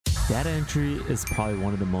Data entry is probably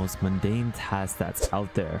one of the most mundane tasks that's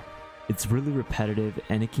out there. It's really repetitive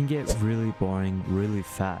and it can get really boring really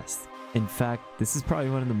fast. In fact, this is probably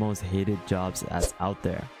one of the most hated jobs that's out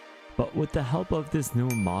there. But with the help of this new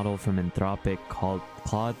model from Anthropic called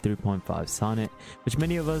Claude 3.5 Sonnet, which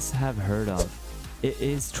many of us have heard of, it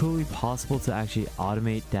is truly possible to actually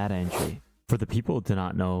automate data entry. For the people who do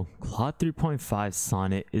not know, Claude 3.5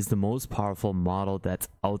 Sonnet is the most powerful model that's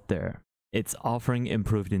out there. It's offering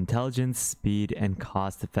improved intelligence, speed, and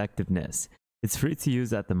cost effectiveness. It's free to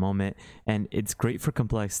use at the moment, and it's great for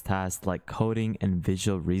complex tasks like coding and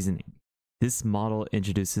visual reasoning. This model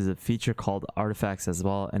introduces a feature called artifacts as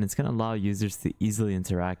well, and it's going to allow users to easily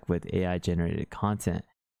interact with AI generated content.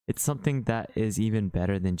 It's something that is even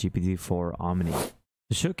better than GPT-4 Omni.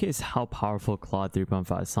 To showcase how powerful Claude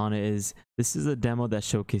 3.5 Sonnet is, this is a demo that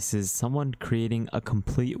showcases someone creating a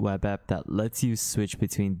complete web app that lets you switch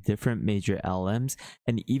between different major LLMs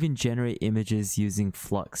and even generate images using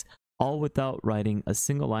Flux, all without writing a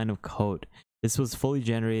single line of code. This was fully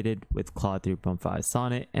generated with Claude 3.5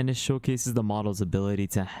 Sonnet, and it showcases the model's ability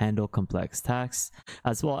to handle complex tasks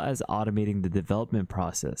as well as automating the development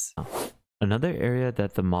process. Another area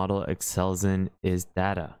that the model excels in is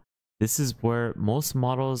data. This is where most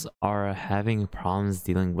models are having problems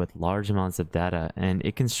dealing with large amounts of data, and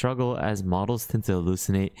it can struggle as models tend to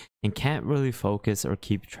hallucinate and can't really focus or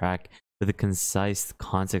keep track with a concise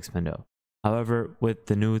context window. However, with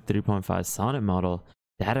the new 3.5 Sonnet model,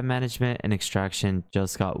 data management and extraction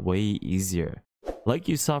just got way easier. Like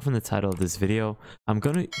you saw from the title of this video, I'm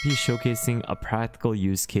going to be showcasing a practical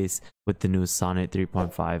use case with the new Sonnet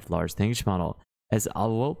 3.5 large language model, as I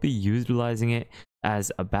will be utilizing it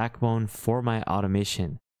as a backbone for my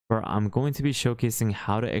automation, where I'm going to be showcasing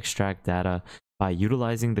how to extract data by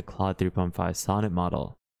utilizing the Claude 3.5 Sonnet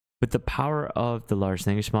model. With the power of the large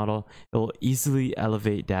language model, it will easily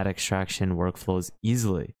elevate data extraction workflows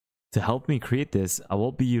easily. To help me create this, I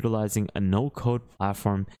will be utilizing a no-code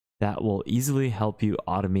platform that will easily help you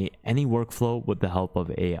automate any workflow with the help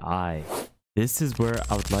of AI. This is where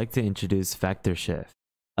I would like to introduce Vectorshift,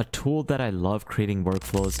 a tool that I love creating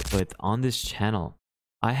workflows with on this channel.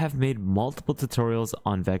 I have made multiple tutorials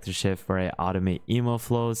on Vectorshift where I automate email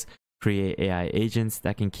flows, create AI agents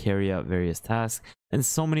that can carry out various tasks, and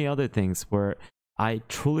so many other things where I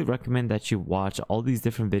truly recommend that you watch all these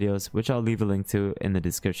different videos, which I'll leave a link to in the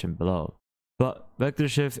description below. But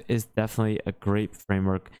Vectorshift is definitely a great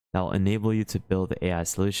framework that will enable you to build AI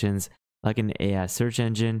solutions like an AI search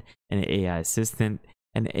engine, an AI assistant,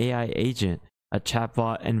 an AI agent, a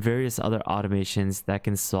chatbot, and various other automations that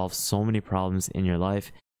can solve so many problems in your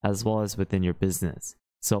life as well as within your business.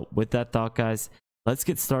 So with that thought, guys, let's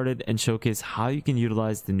get started and showcase how you can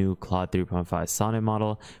utilize the new Claude 3.5 Sonnet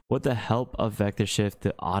model with the help of Vectorshift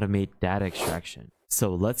to automate data extraction.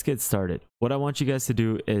 So let's get started. What I want you guys to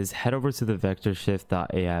do is head over to the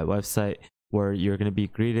vectorshift.ai website, where you're going to be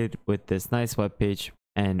greeted with this nice web page.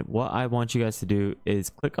 And what I want you guys to do is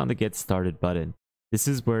click on the Get Started button. This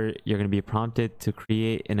is where you're going to be prompted to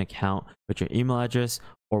create an account with your email address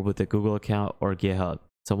or with a Google account or GitHub.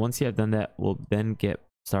 So once you have done that, we'll then get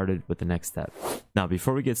started with the next step. Now,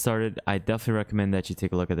 before we get started, I definitely recommend that you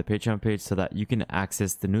take a look at the Patreon page so that you can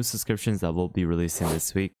access the new subscriptions that we'll be releasing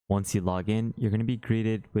this week. Once you log in, you're going to be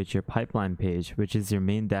greeted with your pipeline page, which is your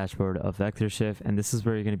main dashboard of Vectorshift, and this is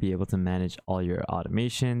where you're going to be able to manage all your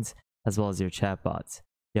automations as well as your chatbots.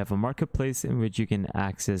 You have a marketplace in which you can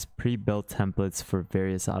access pre-built templates for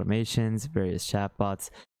various automations, various chatbots,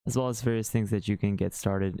 as well as various things that you can get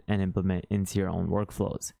started and implement into your own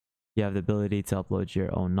workflows. You have the ability to upload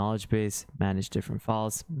your own knowledge base, manage different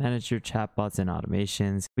files, manage your chatbots and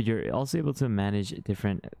automations, but you're also able to manage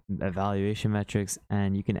different evaluation metrics,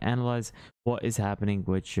 and you can analyze what is happening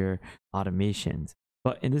with your automations.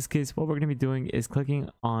 But in this case, what we're going to be doing is clicking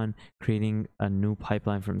on creating a new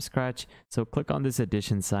pipeline from scratch. So click on this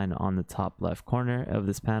addition sign on the top left corner of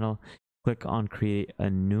this panel. Click on create a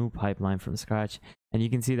new pipeline from scratch, and you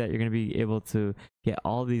can see that you're going to be able to get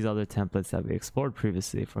all these other templates that we explored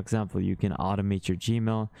previously. For example, you can automate your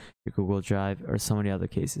Gmail, your Google Drive, or so many other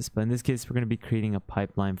cases. But in this case, we're going to be creating a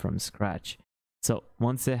pipeline from scratch. So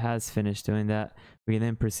once it has finished doing that, we can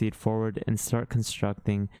then proceed forward and start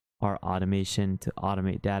constructing our automation to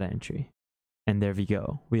automate data entry. And there we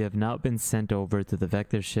go. We have now been sent over to the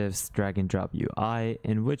Vectorshift's drag and drop UI,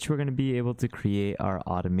 in which we're going to be able to create our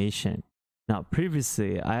automation. Now,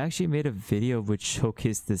 previously, I actually made a video which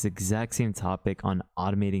showcased this exact same topic on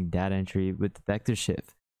automating data entry with Vectorshift.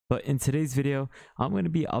 But in today's video, I'm going to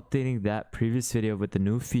be updating that previous video with the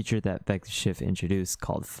new feature that Vectorshift introduced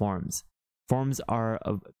called forms. Forms are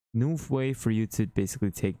a new way for you to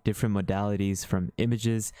basically take different modalities from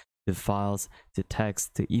images to files, to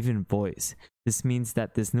text, to even voice. This means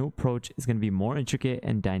that this new approach is going to be more intricate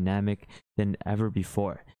and dynamic than ever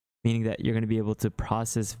before, meaning that you're going to be able to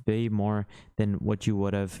process way more than what you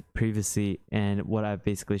would have previously and what I've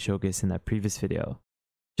basically showcased in that previous video.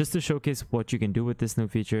 Just to showcase what you can do with this new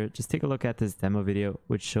feature, just take a look at this demo video,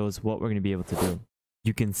 which shows what we're going to be able to do.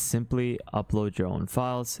 You can simply upload your own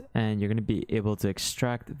files and you're going to be able to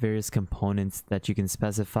extract various components that you can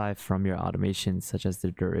specify from your automation, such as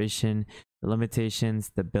the duration, the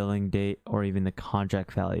limitations, the billing date, or even the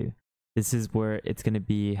contract value. This is where it's going to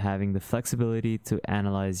be having the flexibility to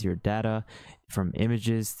analyze your data from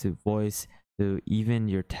images to voice to even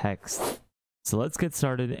your text. So let's get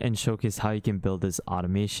started and showcase how you can build this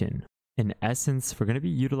automation. In essence, we're going to be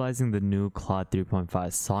utilizing the new Claude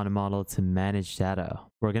 3.5 Sonnet model to manage data.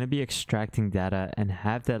 We're going to be extracting data and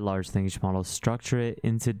have that large language model structure it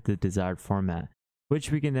into the desired format,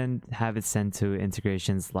 which we can then have it sent to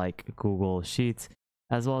integrations like Google Sheets,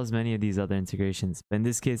 as well as many of these other integrations. But in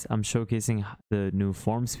this case, I'm showcasing the new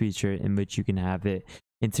Forms feature in which you can have it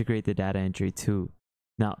integrate the data entry too.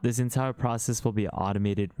 Now, this entire process will be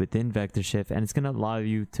automated within Vectorshift, and it's going to allow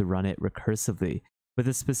you to run it recursively with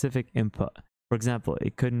a specific input. For example,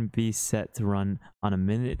 it couldn't be set to run on a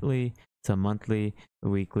minutely, to a monthly, a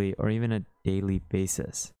weekly, or even a daily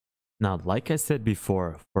basis. Now, like I said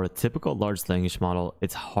before, for a typical large language model,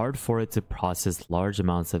 it's hard for it to process large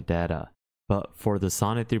amounts of data. But for the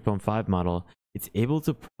Sonnet 3.5 model, it's able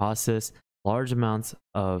to process large amounts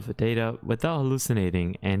of data without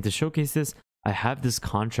hallucinating. And to showcase this, I have this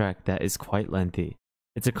contract that is quite lengthy.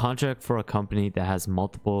 It's a contract for a company that has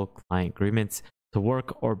multiple client agreements to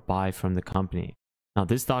work or buy from the company. Now,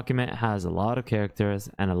 this document has a lot of characters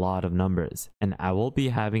and a lot of numbers, and I will be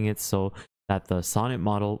having it so that the Sonnet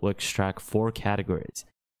model will extract 4 categories.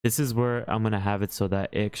 This is where I'm going to have it so that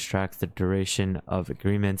it extracts the duration of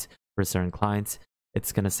agreements for certain clients.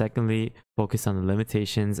 It's going to secondly focus on the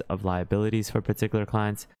limitations of liabilities for particular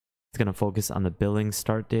clients. It's going to focus on the billing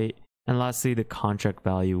start date. And lastly, the contract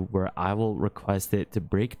value, where I will request it to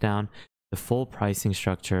break down the full pricing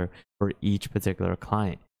structure for each particular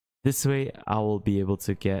client. This way, I will be able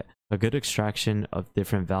to get a good extraction of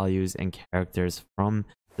different values and characters from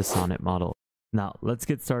the Sonnet model. Now, let's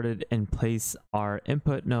get started and place our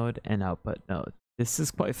input node and output node. This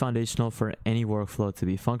is quite foundational for any workflow to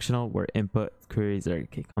be functional, where input queries are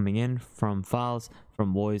coming in from files,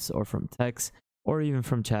 from voice, or from text, or even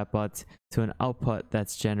from chatbots, to an output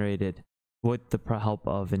that's generated with the help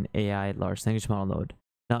of an AI large language model node.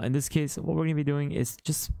 Now, in this case, what we're going to be doing is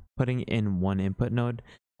just putting in 1 input node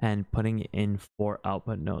and putting in 4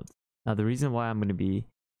 output nodes. Now, the reason why I'm going to be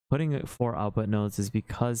putting 4 output nodes is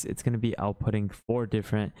because it's going to be outputting 4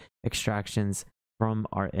 different extractions from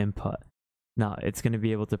our input. Now, it's going to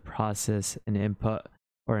be able to process an input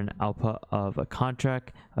or an output of a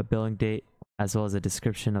contract, a billing date, as well as a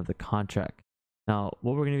description of the contract. Now,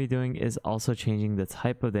 what we're going to be doing is also changing the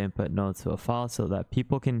type of the input node to a file so that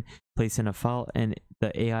people can place in a file and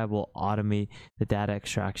the AI will automate the data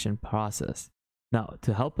extraction process. Now,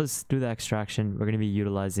 to help us do the extraction, we're going to be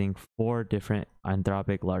utilizing 4 different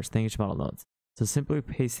Anthropic large language model nodes. So simply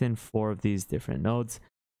paste in 4 of these different nodes.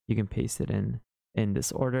 You can paste it in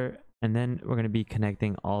this order, and then we're going to be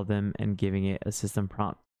connecting all of them and giving it a system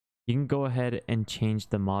prompt. You can go ahead and change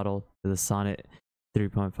the model to the Sonnet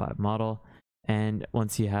 3.5 model. And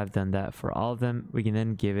once you have done that for all of them, we can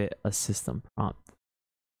then give it a system prompt.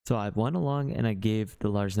 So I went along and I gave the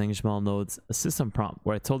large language model nodes a system prompt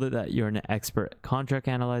where I told it that you're an expert contract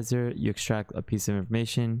analyzer, you extract a piece of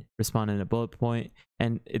information, respond in a bullet point,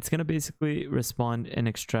 and it's going to basically respond and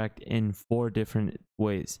extract in 4 different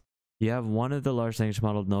ways. You have one of the large language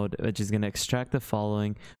model node, which is going to extract the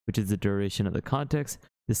following, which is the duration of the context.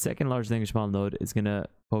 The second large language model node is going to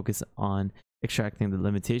focus on extracting the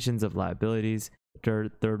limitations of liabilities.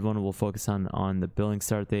 The third one will focus on the billing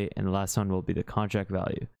start date, and the last one will be the contract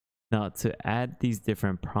value. Now, to add these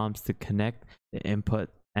different prompts to connect the input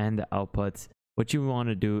and the outputs, what you want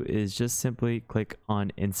to do is just simply click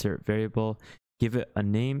on insert variable, give it a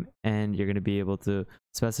name, and you're going to be able to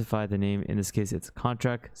specify the name. In this case, it's a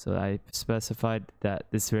contract. So I specified that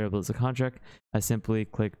this variable is a contract. I simply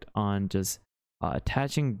clicked on just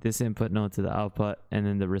attaching this input node to the output, and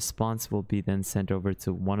then the response will be then sent over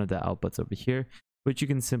to one of the outputs over here, which you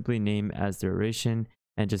can simply name as duration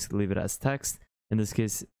and just leave it as text. In this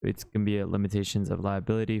case, it's going to be limitations of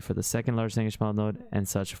liability for the second large language model node and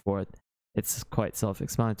such forth. It's quite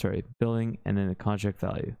self-explanatory, billing, and then the contract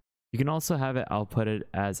value. You can also have it outputted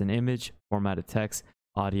as an image, formatted text,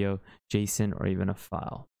 audio, JSON, or even a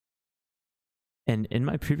file. And in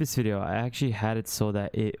my previous video, I actually had it so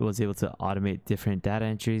that it was able to automate different data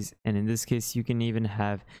entries. And in this case, you can even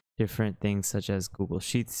have different things such as Google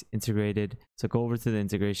Sheets integrated. So go over to the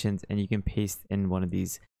integrations and you can paste in one of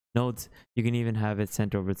these nodes. You can even have it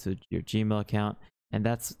sent over to your Gmail account. And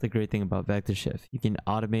that's the great thing about Vectorshift. You can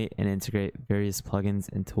automate and integrate various plugins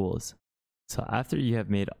and tools. So after you have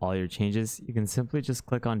made all your changes, you can simply just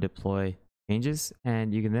click on deploy changes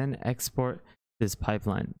and you can then export this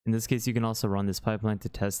pipeline. In this case, you can also run this pipeline to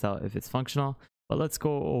test out if it's functional, but let's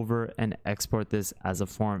go over and export this as a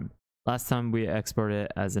form. Last time we exported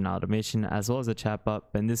it as an automation as well as a chatbot,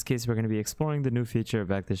 but in this case, we're going to be exploring the new feature of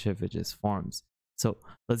Vectorshift, which is forms. So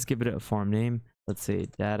let's give it a form name. Let's say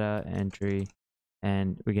data entry,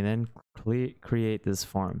 and we can then create this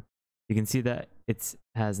form. You can see that it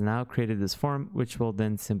has now created this form, which will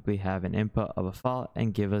then simply have an input of a file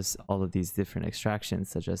and give us all of these different extractions,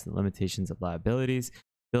 such as the limitations of liabilities,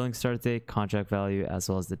 billing start date, contract value, as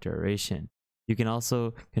well as the duration. You can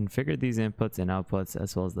also configure these inputs and outputs,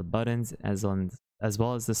 as well as the buttons, as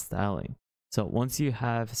well as the styling. So once you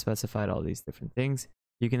have specified all these different things,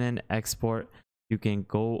 you can then export. You can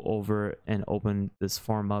go over and open this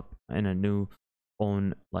form up in a new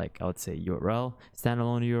own, like I would say, URL,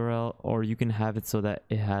 standalone URL, or you can have it so that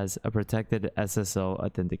it has a protected SSO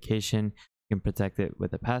authentication. You can protect it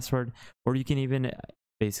with a password, or you can even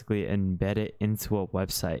basically embed it into a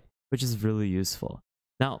website, which is really useful.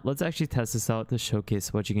 Now let's actually test this out to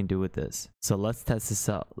showcase what you can do with this. So let's test this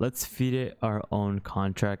out. Let's feed it our own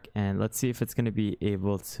contract and let's see if it's going to be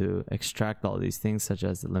able to extract all these things, such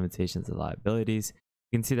as the limitations of liabilities.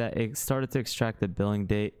 You can see that it started to extract the billing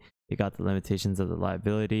date. It got the limitations of the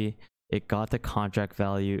liability, it got the contract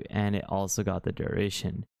value, and it also got the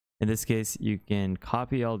duration. In this case, you can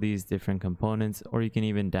copy all these different components, or you can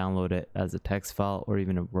even download it as a text file or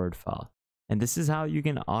even a Word file. And this is how you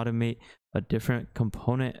can automate a different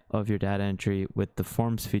component of your data entry with the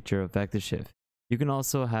forms feature of Vectorshift. You can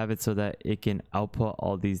also have it so that it can output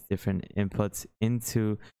all these different inputs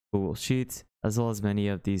into Google Sheets, as well as many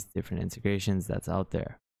of these different integrations that's out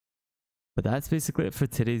there. But that's basically it for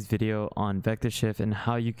today's video on Vectorshift and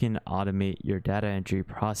how you can automate your data entry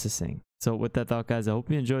processing. So with that thought, guys, I hope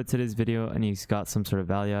you enjoyed today's video and you got some sort of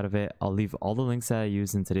value out of it. I'll leave all the links that I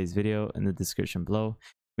used in today's video in the description below.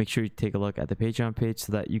 Make sure you take a look at the Patreon page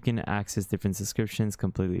so that you can access different subscriptions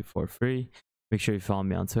completely for free. Make sure you follow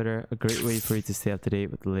me on Twitter, a great way for you to stay up to date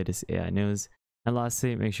with the latest AI news. And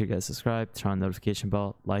lastly, make sure you guys subscribe, turn on the notification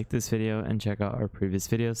bell, like this video, and check out our previous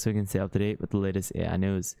videos so you can stay up to date with the latest AI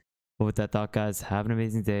news. But with that thought, guys, have an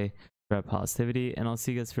amazing day, spread positivity, and I'll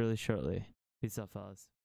see you guys really shortly. Peace out, fellas.